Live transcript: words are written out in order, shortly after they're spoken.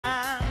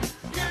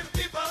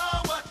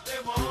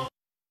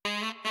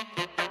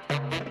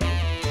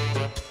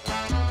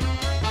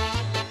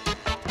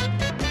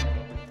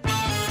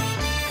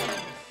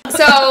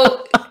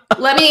So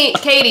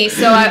Katie,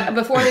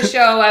 before the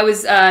show, I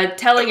was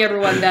telling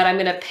everyone that I'm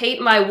going to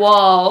paint my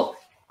wall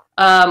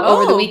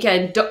over the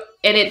weekend.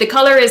 And the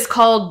color is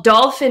called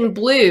Dolphin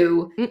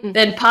Blue.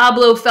 Then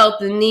Pablo felt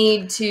the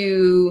need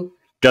to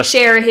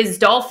share his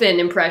dolphin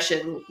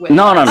impression with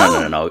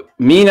us. No.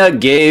 Mina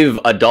gave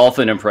a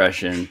dolphin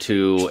impression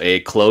to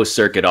a closed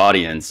circuit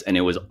audience, and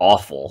it was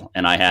awful.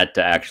 And I had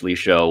to actually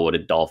show what a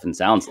dolphin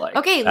sounds like.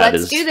 Okay,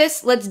 let's do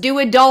this. Let's do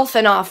a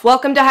dolphin off.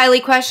 Welcome to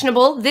Highly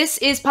Questionable. This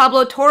is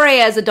Pablo Torre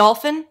as a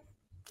dolphin.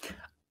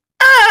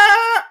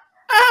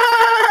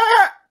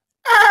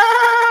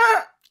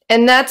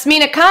 And that's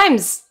Mina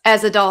Kimes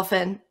as a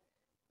dolphin.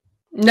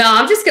 No,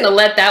 I'm just going to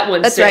let that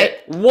one sit. Right.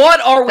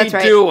 What are we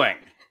doing?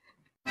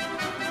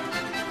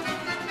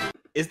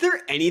 Is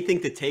there anything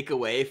to take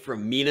away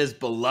from Mina's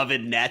beloved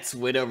Nets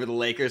win over the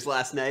Lakers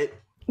last night?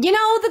 You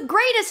know, the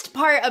greatest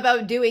part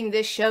about doing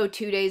this show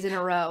 2 days in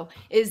a row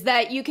is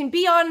that you can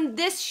be on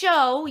this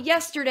show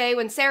yesterday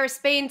when Sarah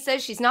Spain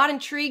says she's not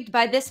intrigued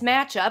by this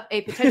matchup,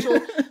 a potential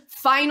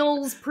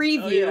finals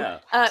preview,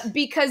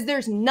 because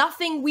there's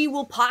nothing we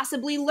will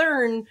possibly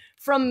learn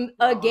from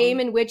a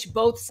game in which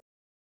both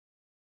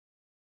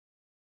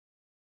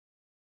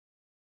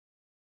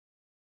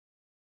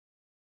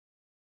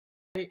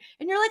and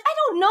you're like, I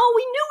don't know,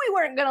 we knew we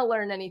weren't going to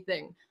learn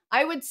anything.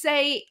 I would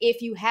say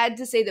if you had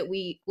to say that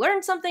we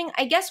learned something,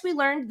 I guess we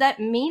learned that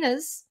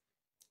Mina's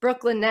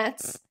Brooklyn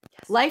Nets,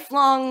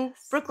 lifelong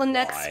Brooklyn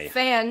Nets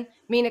fan,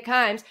 Mina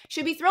Kimes,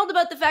 should be thrilled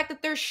about the fact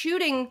that they're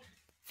shooting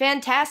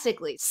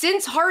fantastically.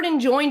 Since Harden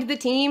joined the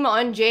team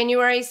on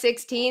January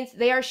 16th,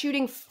 they are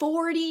shooting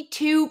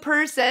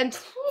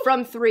 42%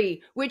 from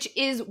three, which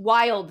is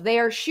wild. They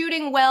are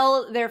shooting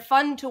well. They're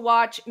fun to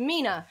watch.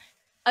 Mina,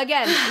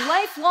 again,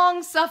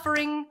 lifelong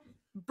suffering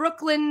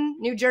Brooklyn,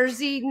 New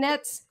Jersey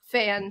Nets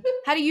fan.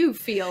 How do you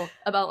feel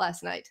about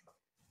last night?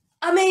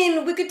 I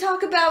mean, we could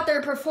talk about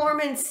their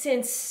performance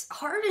since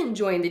Harden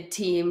joined the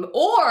team,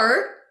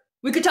 or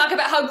we could talk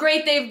about how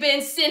great they've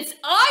been since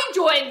I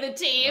joined the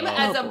team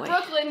as a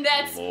Brooklyn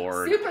Nets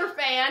super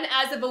fan.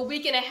 As of a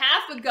week and a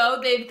half ago,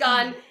 they've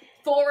gone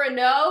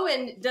 4-0,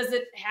 and does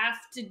it have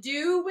to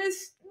do with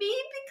me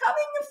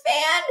becoming a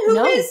fan?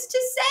 Who is to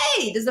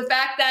say? Does the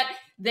fact that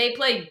they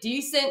played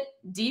decent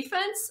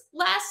defense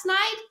last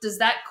night, does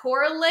that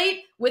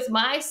correlate with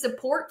my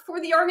support for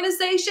the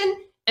organization?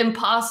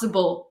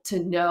 Impossible to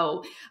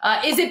know.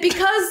 Is it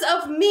because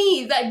of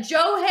me that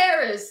Joe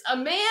Harris, a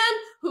man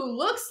who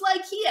looks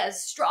like he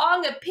has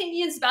strong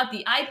opinions about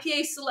the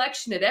IPA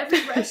selection at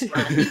every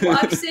restaurant he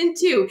walks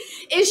into,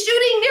 is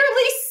shooting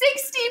nearly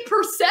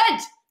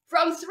 60%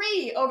 from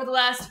three over the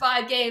last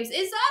 5 games?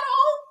 Is that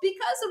all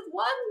because of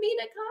one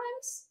Mina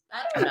Kimes?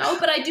 I don't know,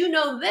 but I do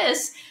know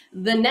this.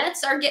 The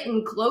Nets are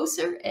getting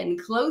closer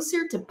and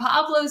closer to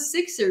Pablo's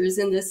Sixers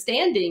in the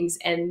standings,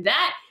 and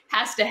that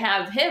has to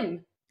have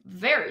him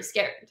very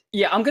scared.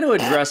 Yeah, I'm going to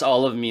address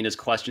all of Mina's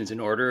questions in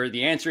order.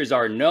 The answers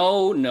are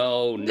no,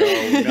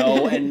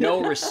 and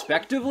no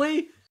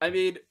respectively. I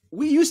mean,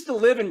 we used to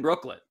live in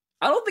Brooklyn.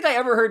 I don't think I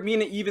ever heard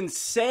Mina even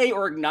say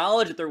or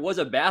acknowledge that there was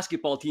a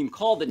basketball team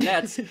called the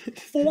Nets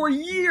for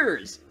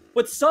years.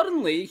 But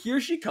suddenly,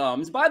 here she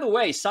comes. By the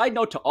way, side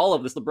note to all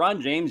of this,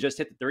 LeBron James just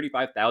hit the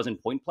 35,000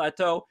 point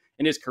plateau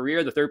in his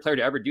career, the third player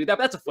to ever do that.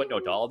 But that's a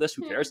footnote to all of this.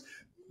 Who cares?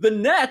 The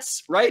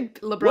Nets, right?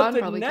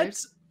 LeBron what the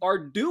Nets are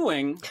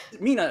doing,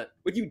 Mina,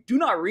 what you do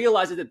not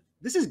realize is that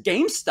this is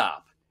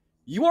GameStop.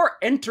 You are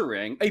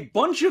entering a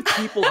bunch of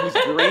people whose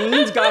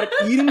brains got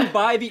eaten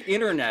by the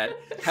internet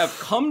have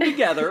come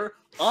together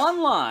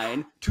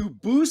online to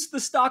boost the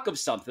stock of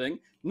something,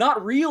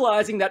 not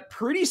realizing that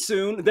pretty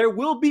soon there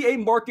will be a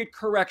market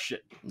correction.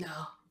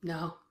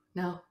 No.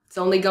 It's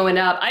only going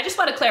up. I just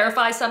want to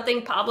clarify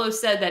something. Pablo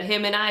said that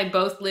him and I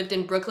both lived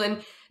in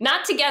Brooklyn,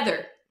 not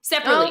together,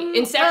 separately,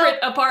 in separate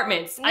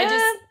apartments. Yeah, I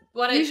just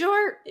want to... You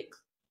sure?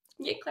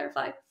 Yeah,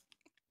 clarify.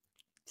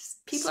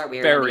 People are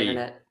weird Very on the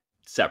internet.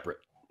 Separate.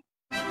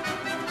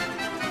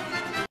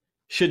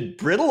 Should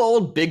brittle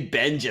old Big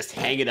Ben just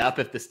hang it up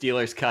if the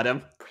Steelers cut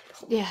him?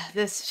 Yeah,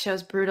 this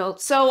show's brutal.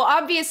 So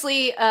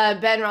obviously,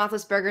 Ben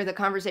Roethlisberger, the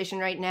conversation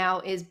right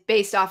now is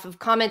based off of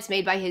comments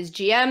made by his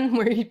GM,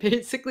 where he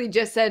basically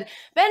just said,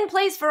 Ben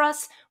plays for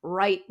us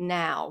right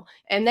now.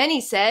 And then he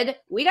said,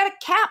 we got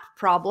a cap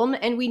problem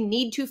and we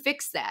need to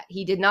fix that.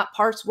 He did not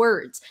parse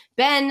words.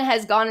 Ben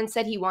has gone and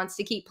said he wants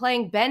to keep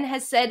playing. Ben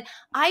has said,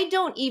 I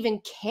don't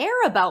even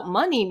care about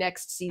money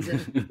next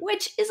season,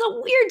 which is a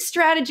weird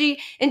strategy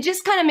and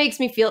just kind of makes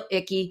me feel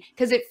icky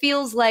because it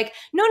feels like,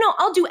 no,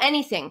 I'll do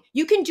anything.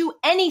 You can do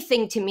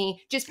anything to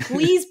me. Just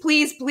please,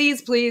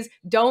 please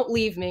don't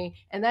leave me.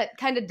 And that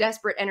kind of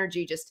desperate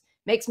energy just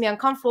makes me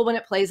uncomfortable when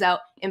it plays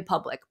out in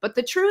public. But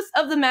the truth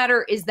of the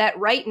matter is that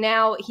right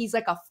now, he's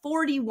like a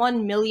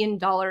 $41 million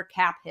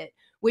cap hit,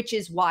 which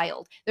is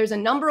wild. There's a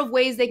number of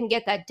ways they can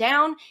get that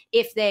down.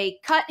 If they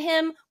cut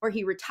him or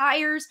he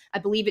retires, I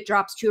believe it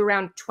drops to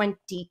around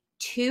 22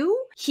 22.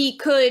 He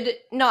could,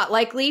 not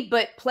likely,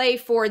 but play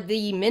for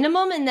the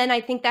minimum, and then I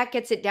think that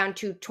gets it down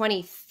to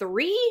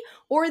 23,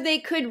 or they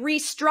could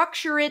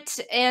restructure it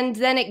and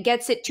then it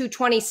gets it to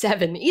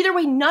 27. Either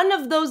way, none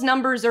of those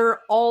numbers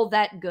are all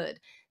that good.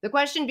 The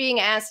question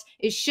being asked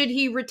is, should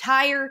he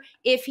retire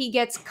if he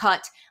gets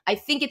cut? I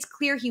think it's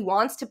clear he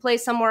wants to play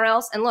somewhere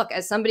else. And look,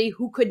 as somebody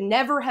who could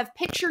never have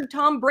pictured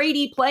Tom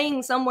Brady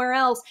playing somewhere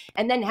else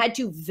and then had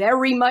to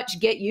very much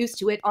get used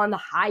to it on the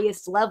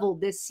highest level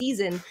this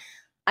season,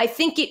 I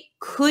think it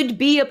could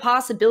be a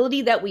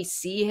possibility that we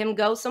see him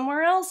go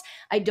somewhere else.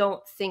 I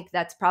don't think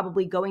that's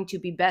probably going to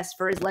be best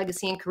for his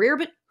legacy and career,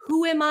 but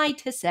who am I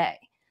to say?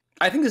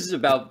 I think this is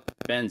about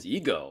Ben's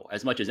ego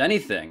as much as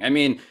anything. I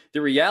mean,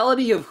 the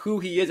reality of who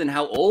he is and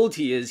how old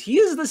he is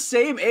the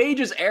same age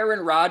as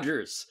Aaron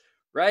Rodgers,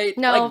 right?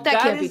 No, like,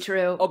 that can't be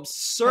true.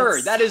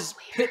 Absurd. That is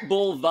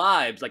Pitbull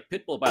vibes. Like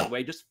Pitbull, by the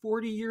way, just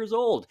 40 years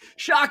old.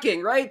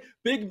 Shocking, right?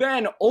 Big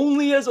Ben,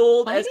 only as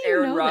old as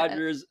Aaron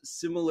Rodgers.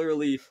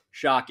 Similarly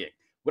shocking.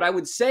 What I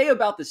would say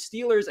about the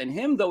Steelers and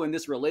him, though, in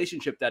this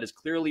relationship that is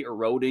clearly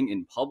eroding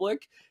in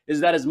public, is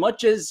that as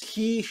much as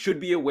he should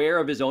be aware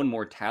of his own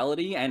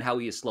mortality and how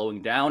he is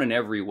slowing down in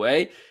every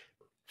way,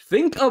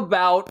 think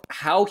about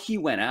how he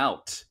went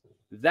out.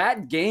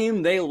 That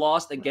game they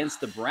lost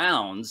against the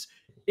Browns,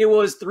 it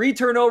was 3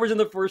 turnovers in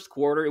the first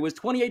quarter. It was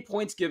 28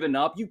 points given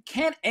up. You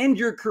can't end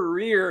your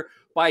career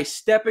by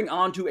stepping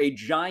onto a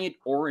giant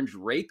orange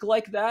rake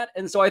like that.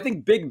 And so I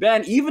think Big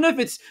Ben, even if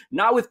it's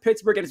not with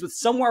Pittsburgh and it's with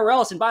somewhere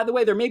else, and by the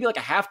way, there may be like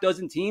a half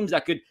dozen teams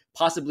that could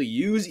possibly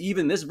use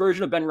even this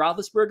version of Ben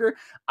Roethlisberger,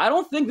 I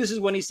don't think this is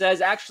when he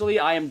says, actually,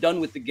 I am done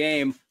with the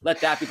game. Let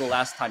that be the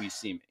last time you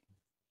see me.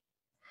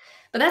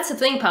 But that's the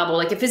thing, Pablo.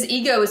 Like, if his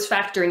ego is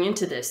factoring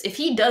into this, if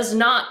he does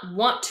not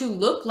want to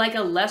look like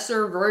a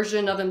lesser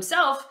version of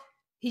himself,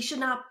 he should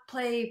not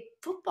play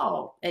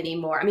football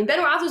anymore. I mean,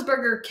 Ben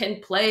Roethlisberger can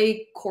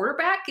play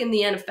quarterback in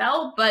the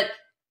NFL, but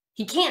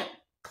he can't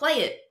play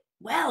it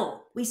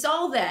well. We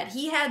saw that.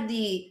 He had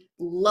the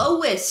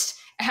lowest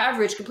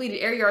average completed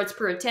air yards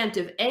per attempt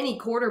of any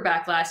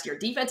quarterback last year.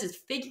 Defenses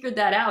figured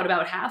that out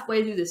about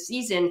halfway through the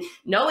season,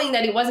 knowing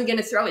that he wasn't going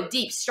to throw it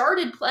deep,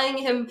 started playing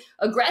him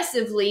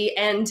aggressively,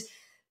 and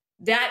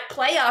that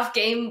playoff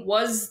game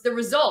was the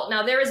result.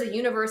 Now, there is a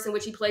universe in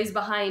which he plays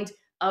behind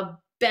a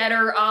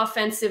better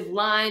offensive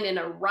line and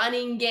a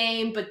running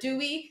game, but do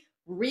we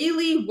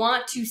really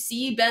want to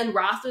see Ben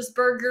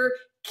Roethlisberger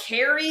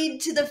carried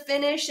to the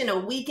finish in a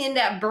weekend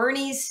at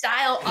Bernie's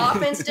style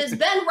offense? Does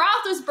Ben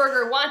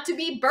Roethlisberger want to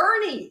be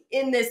Bernie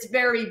in this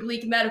very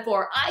bleak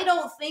metaphor? I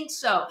don't think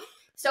so.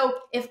 So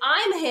if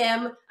I'm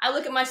him, I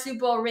look at my Super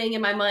Bowl ring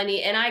and my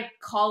money and I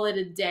call it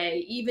a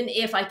day, even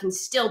if I can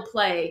still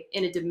play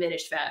in a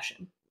diminished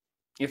fashion.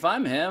 If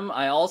I'm him,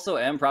 I also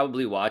am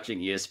probably watching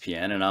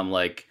ESPN and I'm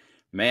like,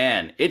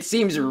 man, it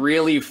seems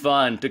really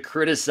fun to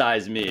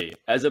criticize me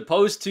as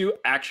opposed to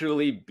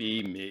actually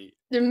be me.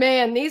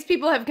 Man, these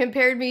people have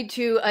compared me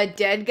to a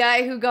dead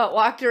guy who got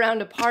walked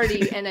around a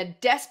party and a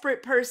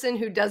desperate person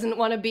who doesn't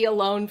want to be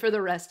alone for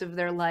the rest of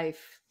their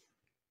life.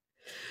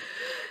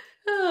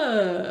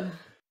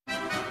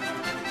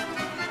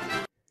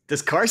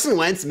 Does Carson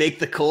Wentz make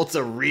the Colts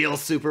a real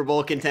Super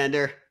Bowl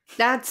contender?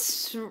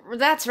 That's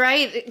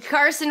right.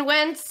 Carson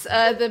Wentz,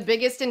 the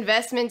biggest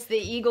investments the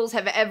Eagles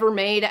have ever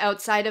made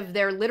outside of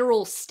their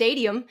literal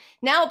stadium,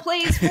 now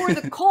plays for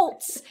the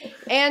Colts.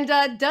 And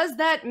does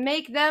that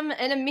make them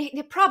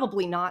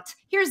probably not.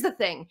 Here's the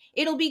thing.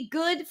 It'll be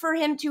good for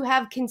him to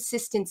have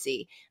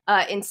consistency.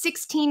 In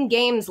 16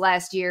 games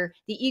last year,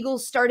 the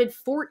Eagles started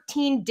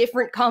 14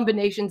 different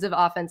combinations of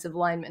offensive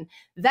linemen.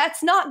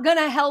 That's not going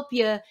to help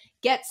you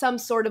get some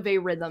sort of a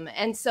rhythm.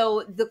 And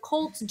so the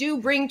Colts do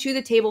bring to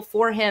the table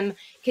for him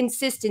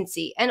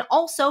consistency and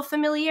also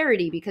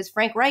familiarity, because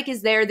Frank Reich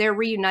is there. They're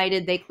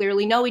reunited. They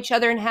clearly know each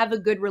other and have a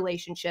good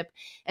relationship.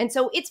 And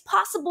so it's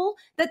possible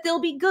that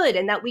they'll be good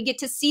and that we get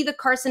to see the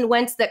Carson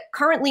Wentz that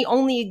currently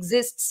only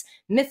exists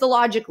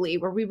mythologically,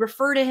 where we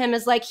refer to him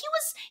as like,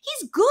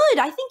 he's good.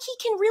 I think he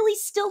can really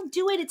still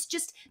do it. It's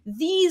just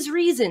these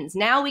reasons.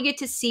 Now we get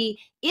to see,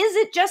 is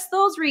it just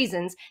those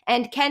reasons?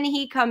 And can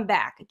he come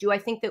back? Do I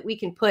think that we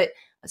can put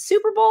a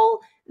Super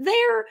Bowl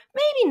there?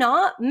 Maybe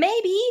not.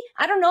 Maybe.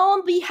 I don't know.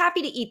 I'll be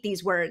happy to eat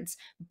these words.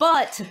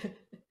 But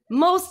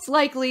most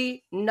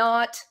likely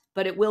not.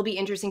 But it will be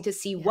interesting to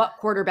see what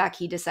quarterback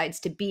he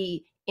decides to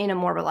be in a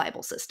more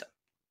reliable system.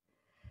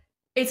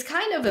 It's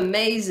kind of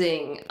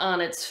amazing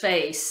on its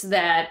face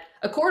that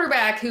a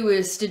quarterback who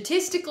is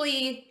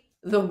statistically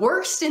the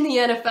worst in the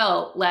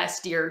NFL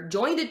last year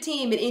joined a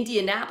team in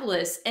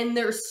Indianapolis and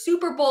their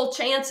Super Bowl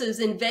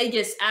chances in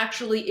Vegas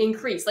actually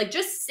increased. Like,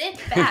 just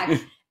sit back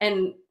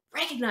and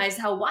recognize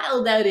how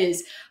wild that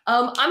is.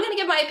 I'm going to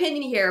give my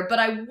opinion here, but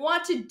I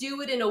want to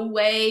do it in a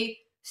way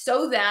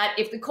so that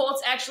if the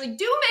Colts actually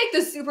do make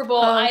the Super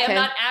Bowl, I am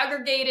not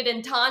aggregated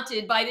and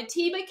taunted by the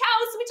team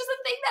accounts, which is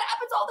a thing that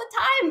happens all the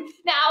time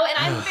now. And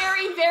I'm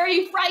very,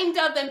 very frightened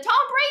of them. Tom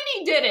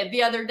Brady did it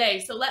the other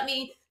day. So let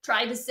me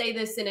try to say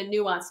this in a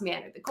nuanced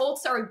manner. The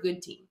Colts are a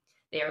good team.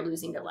 They are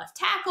losing their left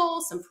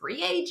tackle, some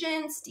free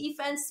agents,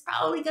 defense is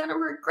probably going to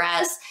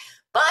regress.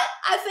 But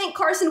I think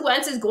Carson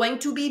Wentz is going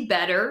to be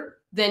better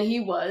than he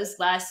was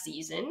last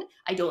season.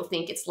 I don't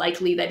think it's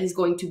likely that he's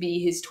going to be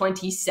his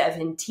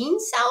 2017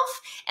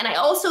 self. And I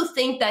also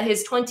think that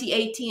his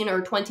 2018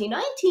 or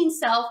 2019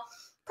 self,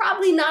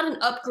 probably not an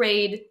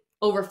upgrade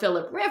over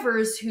Phillip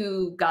Rivers,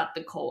 who got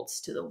the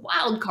Colts to the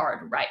wild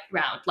card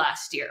round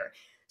last year.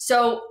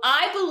 So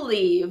I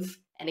believe,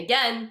 and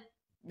again,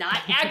 not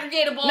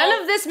aggregatable.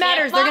 None of this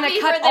matters. They're going to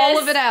cut all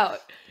of it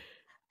out.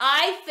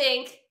 I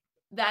think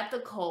that the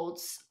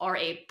Colts are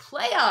a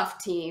playoff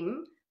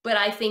team, but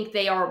I think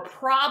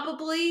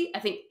I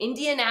think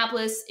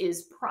Indianapolis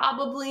is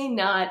probably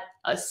not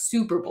a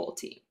Super Bowl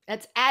team.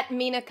 That's at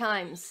Mina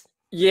Kimes.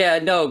 Yeah,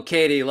 no,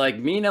 Katie, like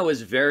Mina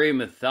was very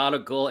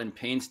methodical and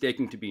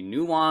painstaking to be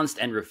nuanced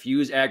and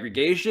refuse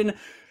aggregation.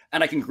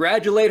 And I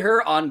congratulate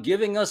her on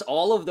giving us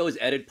all of those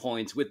edit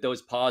points with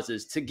those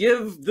pauses to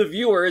give the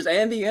viewers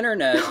and the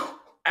internet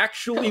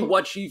actually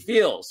what she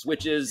feels,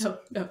 which is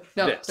no.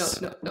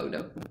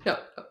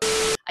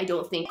 I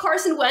don't think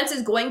Carson Wentz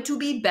is going to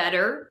be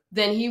better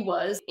than he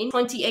was in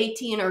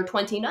 2018 or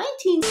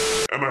 2019.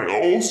 And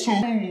I also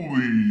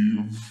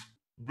believe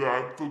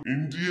that the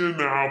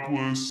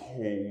Indianapolis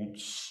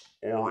Colts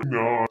are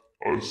not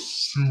a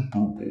Super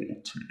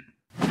Bowl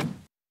team.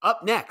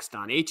 Up next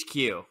on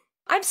HQ.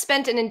 I've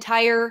spent an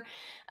entire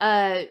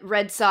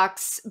Red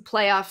Sox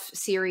playoff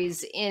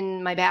series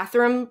in my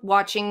bathroom,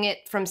 watching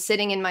it from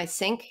sitting in my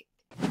sink.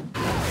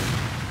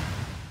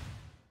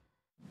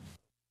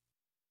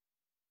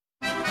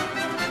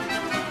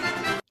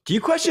 Do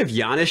you question if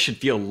Giannis should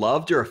feel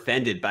loved or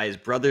offended by his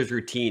brother's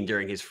routine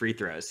during his free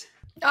throws?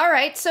 All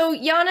right, so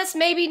Giannis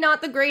maybe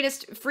not the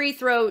greatest free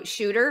throw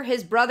shooter.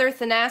 His brother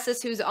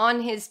Thanasis, who's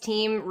on his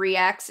team,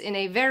 reacts in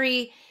a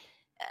very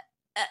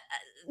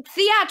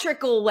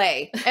theatrical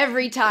way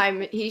every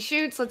time he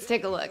shoots. Let's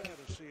take a look.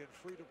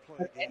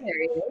 Okay,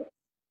 there he is.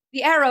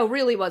 The arrow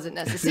really wasn't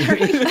necessary.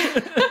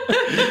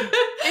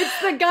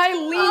 It's the guy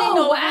leaning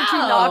over to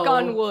knock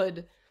on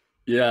wood.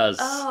 yes.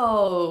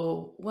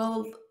 Oh,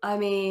 well, I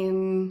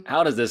mean...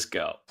 How does this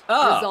go?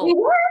 It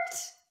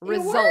worked!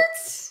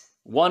 Results.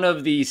 One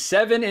of the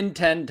 7 in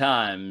 10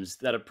 times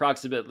that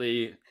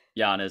approximately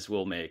Giannis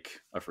will make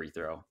a free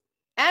throw.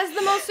 As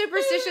the most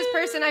superstitious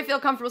person, I feel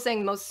comfortable saying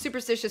the most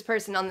superstitious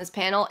person on this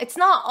panel, it's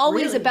not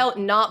always about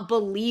not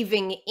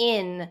believing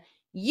in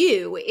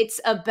you. It's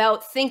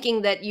about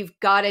thinking that you've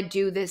got to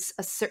do this.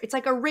 It's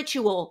like a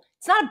ritual.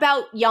 It's not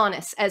about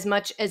Giannis as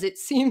much as it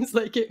seems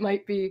like it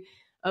might be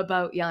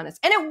about Giannis.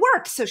 And it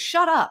works, so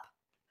shut up.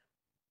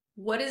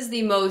 What is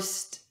the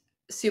most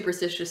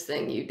superstitious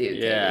thing you do,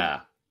 Katie?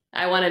 Yeah.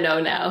 I want to know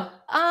now.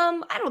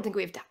 I don't think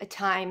we have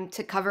time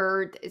to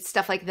cover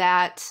stuff like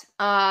that.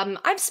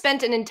 I've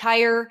spent an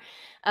entire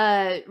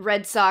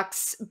Red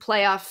Sox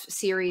playoff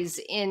series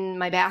in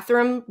my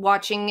bathroom,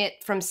 watching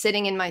it from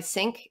sitting in my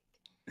sink.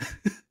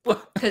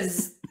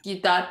 Because you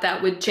thought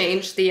that would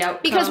change the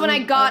outcome? Because when I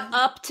got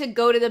up to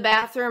go to the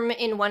bathroom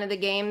in one of the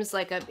games,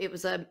 it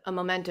was a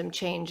momentum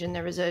change and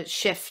there was a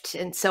shift.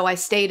 And so I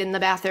stayed in the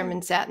bathroom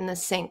and sat in the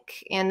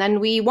sink. And then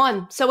we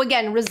won. So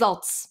again,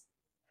 results.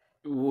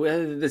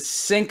 With the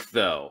sink,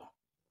 though.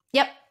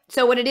 Yep.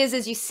 So what it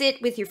is you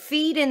sit with your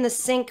feet in the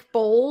sink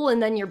bowl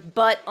and then your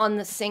butt on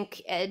the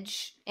sink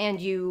edge, and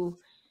you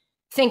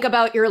think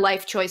about your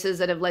life choices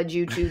that have led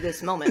you to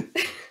this moment.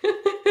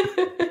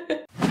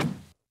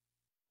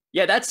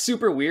 Yeah, that's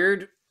super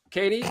weird,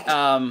 Katie.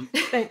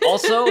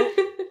 Also,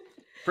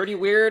 pretty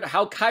weird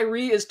how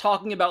Kyrie is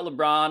talking about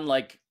LeBron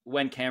like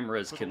when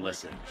cameras can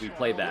listen. We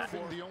played that.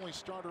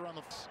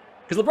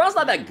 Because LeBron's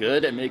not that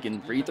good at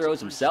making free throws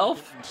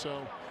himself.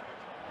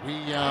 We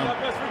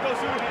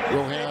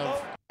will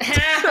have...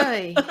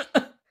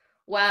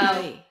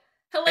 Wow.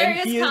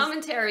 Hilarious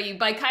commentary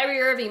by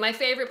Kyrie Irving, my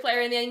favorite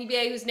player in the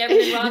NBA who's never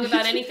been wrong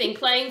about anything,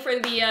 playing for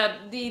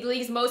the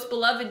league's most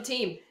beloved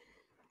team.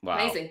 Wow.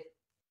 Amazing.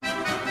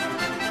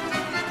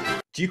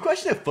 Do you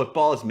question if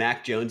football is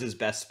Mac Jones's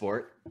best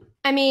sport?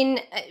 I mean,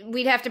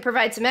 we'd have to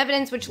provide some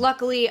evidence, which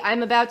luckily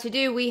I'm about to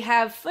do. We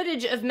have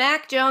footage of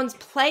Mac Jones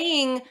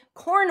playing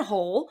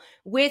cornhole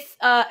with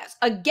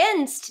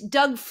against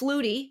Doug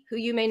Flutie, who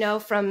you may know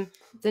from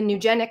the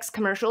Nugenics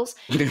commercials.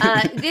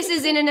 This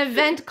is in an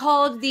event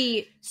called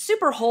the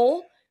Super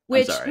Hole,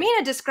 which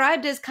Mina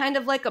described as kind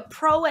of like a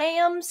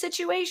pro-am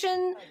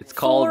situation. It's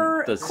called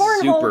the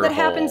cornhole Super that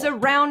Hole. happens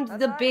around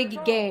the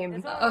big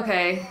game.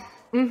 Okay.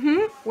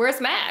 Mm-hmm. Where's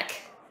Mac?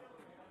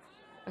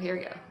 Oh, here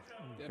we go.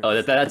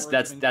 Oh, that's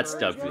Doug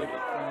Flutie.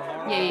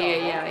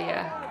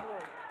 Yeah.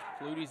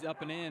 Flutie's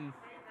up and in.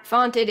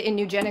 Fonted in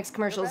Nugenics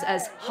commercials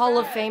as Hall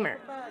of Famer.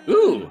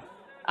 Ooh.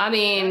 I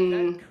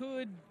mean, That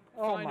could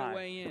find a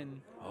way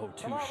in. Oh,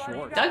 too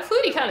short. Doug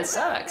Flutie kind of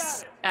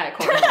sucks at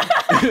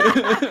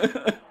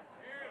cornhole.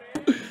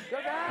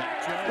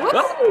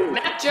 Woo!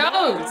 Mac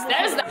Jones.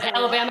 There's the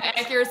Alabama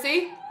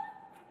accuracy.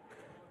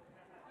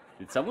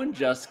 Did someone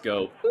just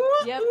go?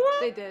 Yep,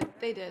 they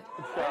did.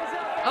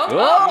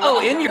 Oh,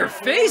 in your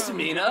face,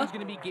 Mina. He's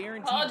gonna be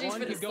guaranteed Apologies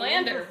one for the to go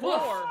slander. in for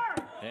 4.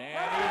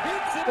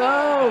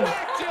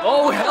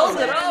 Oh, held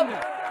it up.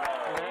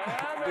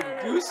 The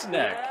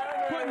gooseneck.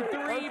 Putting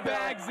 3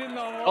 bags in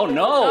the hole. Oh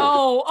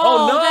no!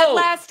 Oh, no! that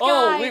last guy.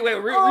 Oh wait,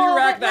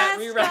 re-rack that.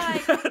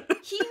 Last guy.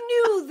 He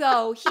knew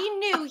though. He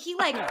knew. He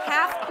like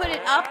half put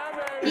it up.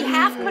 He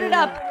half put it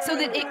up so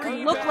that it could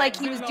look like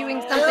he was doing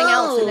something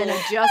else, and then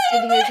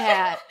adjusted his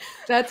hat.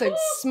 That's a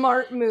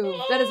smart move.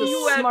 That is a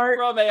smart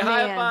went from a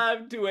high man.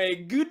 five to a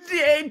good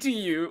day to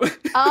you.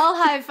 I'll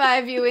high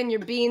five you in your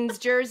Beans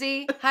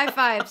jersey. High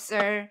five,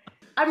 sir.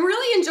 I'm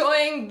really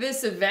enjoying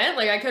this event.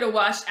 Like, I could have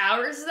watched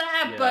hours of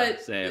that, Yeah,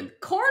 but same.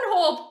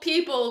 cornhole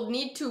people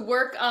need to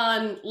work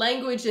on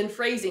language and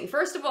phrasing.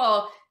 First of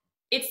all,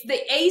 it's the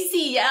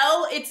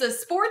ACL. It's a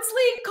sports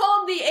league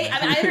called the I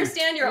mean, I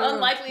understand you're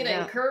unlikely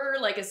to incur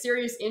like a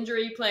serious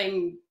injury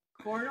playing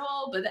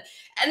cornhole, but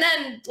and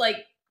then like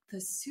the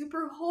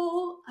Super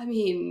Hole. I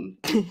mean,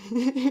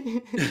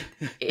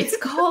 it's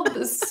called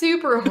the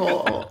Super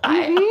Hole.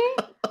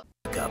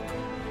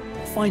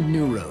 Find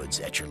new roads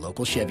at your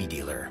local Chevy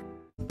dealer.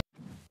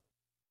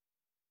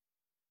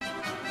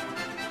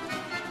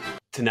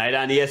 Tonight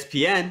on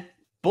ESPN,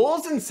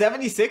 Bulls and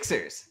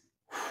 76ers.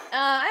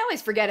 I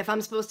always forget if I'm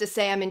supposed to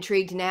say I'm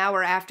intrigued now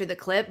or after the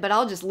clip, but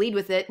I'll just lead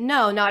with it.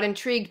 No, not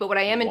intrigued, but what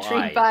I am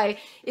intrigued by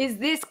is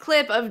this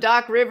clip of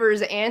Doc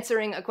Rivers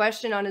answering a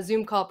question on a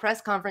Zoom call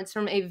press conference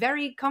from a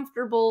very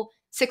comfortable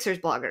Sixers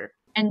blogger.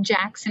 And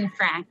Jackson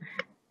Frank.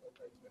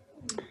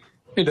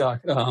 Hey, Doc.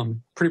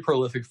 Pretty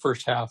prolific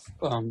first half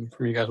from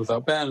you guys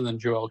without Ben, and then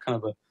Joel kind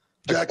of a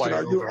Jackson,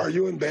 are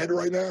you in bed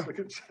right now?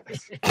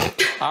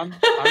 I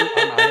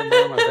am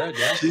in my bed,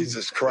 yeah.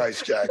 Jesus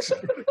Christ, Jackson.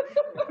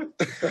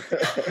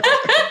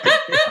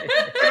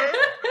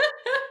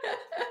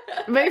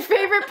 My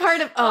favorite part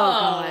of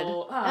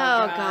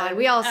God,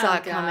 we all saw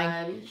it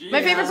coming.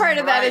 My favorite part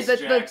of that is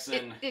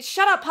that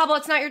shut up, Pablo,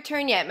 it's not your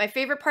turn yet. My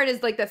favorite part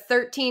is like the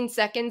 13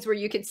 seconds where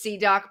you could see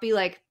Doc be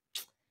like,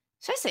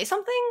 should I say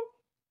something?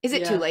 Is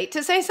it too late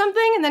to say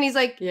something? And then he's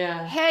like,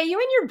 hey, you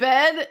in your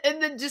bed?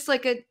 And then just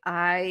like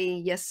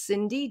yes,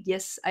 indeed.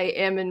 Yes, I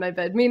am in my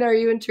bed. Mina, are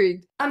you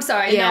intrigued? I'm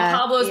sorry. Yeah,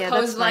 Pablo's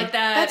posed like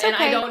that, that's okay.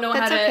 and I don't know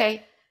how to...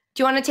 Okay.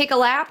 Do you want to take a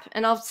lap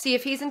and I'll see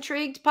if he's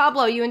intrigued?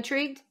 Pablo, you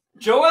intrigued?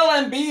 Joel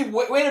Embiid,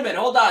 wait a minute,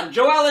 hold on.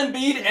 Joel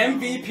Embiid,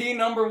 MVP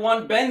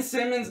 #1, Ben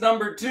Simmons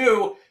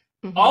 #2.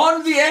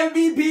 On the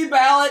MVP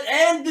ballot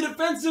and the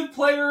Defensive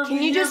Player of the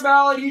Year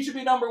ballot, he should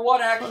be #1,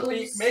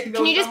 actually.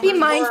 Can you just be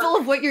mindful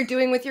of what you're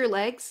doing with your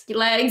legs?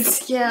 Yeah.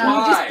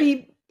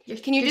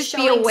 Can you just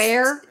be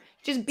aware?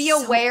 Just be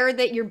aware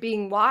that you're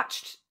being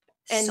watched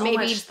and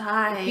maybe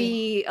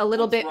be a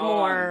little bit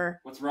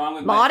more What's wrong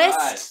with modest?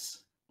 my thighs?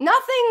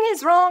 Nothing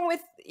is wrong with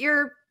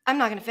your... I'm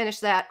not going to finish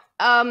that.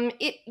 Why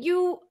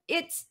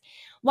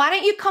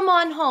don't you come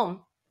on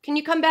home? Can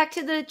you come back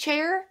to the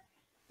chair?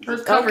 Or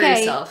cover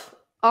yourself.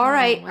 All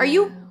right. Wow.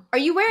 Are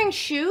you wearing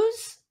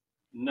shoes?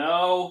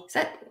 No. Is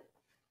that...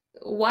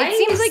 Why? It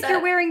seems like you're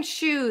wearing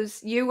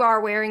shoes. You are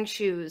wearing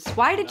shoes.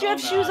 Why did you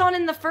have shoes on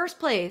in the first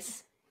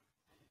place?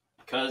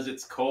 Because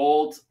it's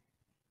cold.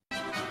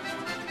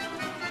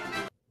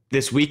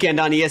 This weekend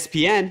on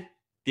ESPN,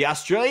 the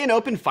Australian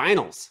Open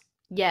Finals.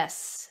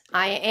 Yes,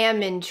 I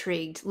am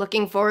intrigued.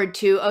 Looking forward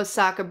to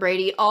Osaka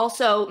Brady.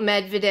 Also,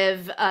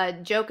 Medvedev,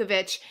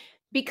 Djokovic.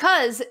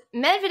 Because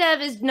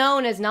Medvedev is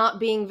known as not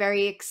being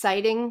very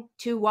exciting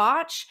to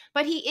watch,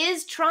 but he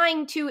is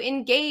trying to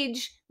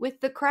engage with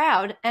the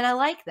crowd, and I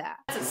like that.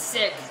 That's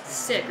a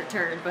sick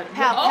return, but...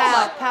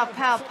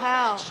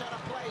 Pow.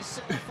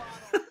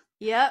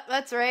 Yep,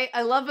 that's right.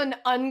 I love an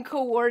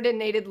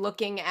uncoordinated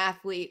looking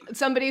athlete.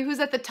 Somebody who's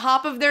at the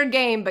top of their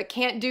game, but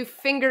can't do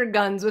finger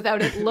guns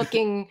without it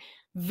looking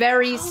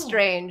very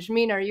strange.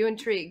 Mina, are you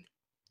intrigued?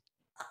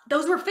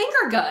 Those were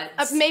finger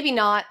guns. Maybe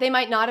not. They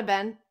might not have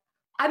been.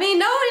 I mean,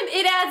 no,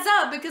 it adds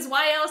up, because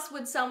why else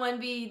would someone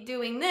be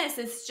doing this?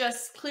 It's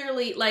just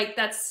clearly like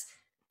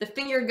the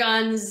finger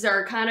guns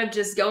are kind of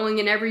just going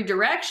in every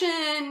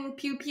direction,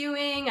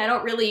 pew-pewing. I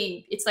don't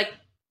really, it's like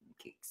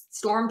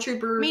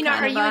stormtrooper. Mina,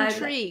 kind of are vibe. You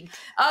intrigued?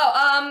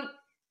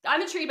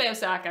 I'm intrigued by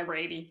Osaka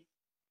Brady.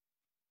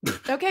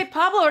 Okay,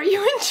 Pablo, are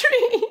you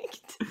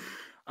intrigued?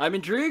 I'm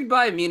intrigued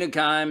by Mina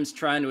Kimes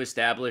trying to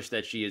establish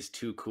that she is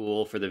too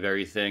cool for the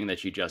very thing that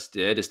she just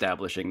did,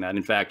 establishing that,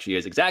 in fact, she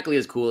is exactly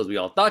as cool as we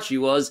all thought she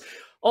was.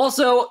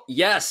 Also,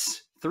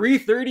 yes,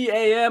 3:30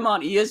 a.m.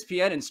 on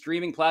ESPN and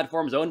streaming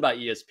platforms owned by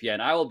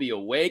ESPN. I will be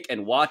awake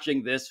and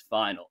watching this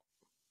final.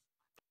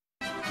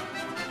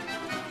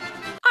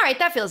 All right,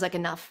 that feels like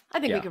enough. I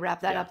think we could wrap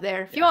that up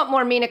there. If you want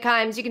more Mina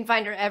Kimes, you can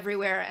find her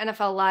everywhere.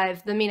 NFL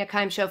Live, The Mina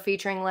Kimes Show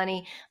featuring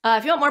Lenny.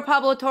 If you want more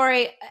Pablo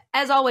Torre,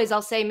 as always,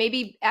 I'll say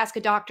maybe ask a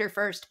doctor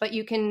first, but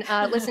you can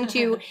listen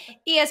to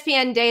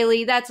ESPN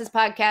Daily. That's his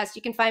podcast.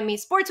 You can find me,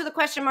 Sports with a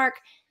Question Mark.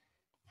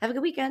 Have a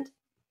good weekend.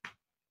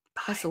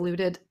 Bye. I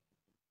saluted.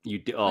 You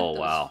do? Oh,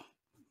 wow.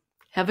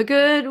 Have a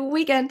good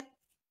weekend.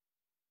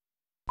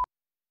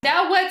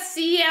 Now what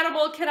sea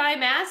animal can I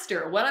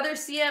master? What other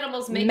sea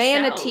animals make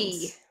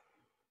manatee. Sounds?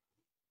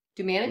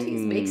 Do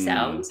manatees make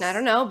sounds? I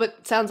don't know,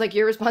 but sounds like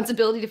your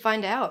responsibility to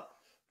find out.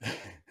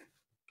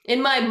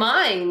 In my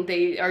mind,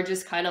 they are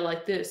just kind of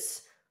like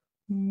this.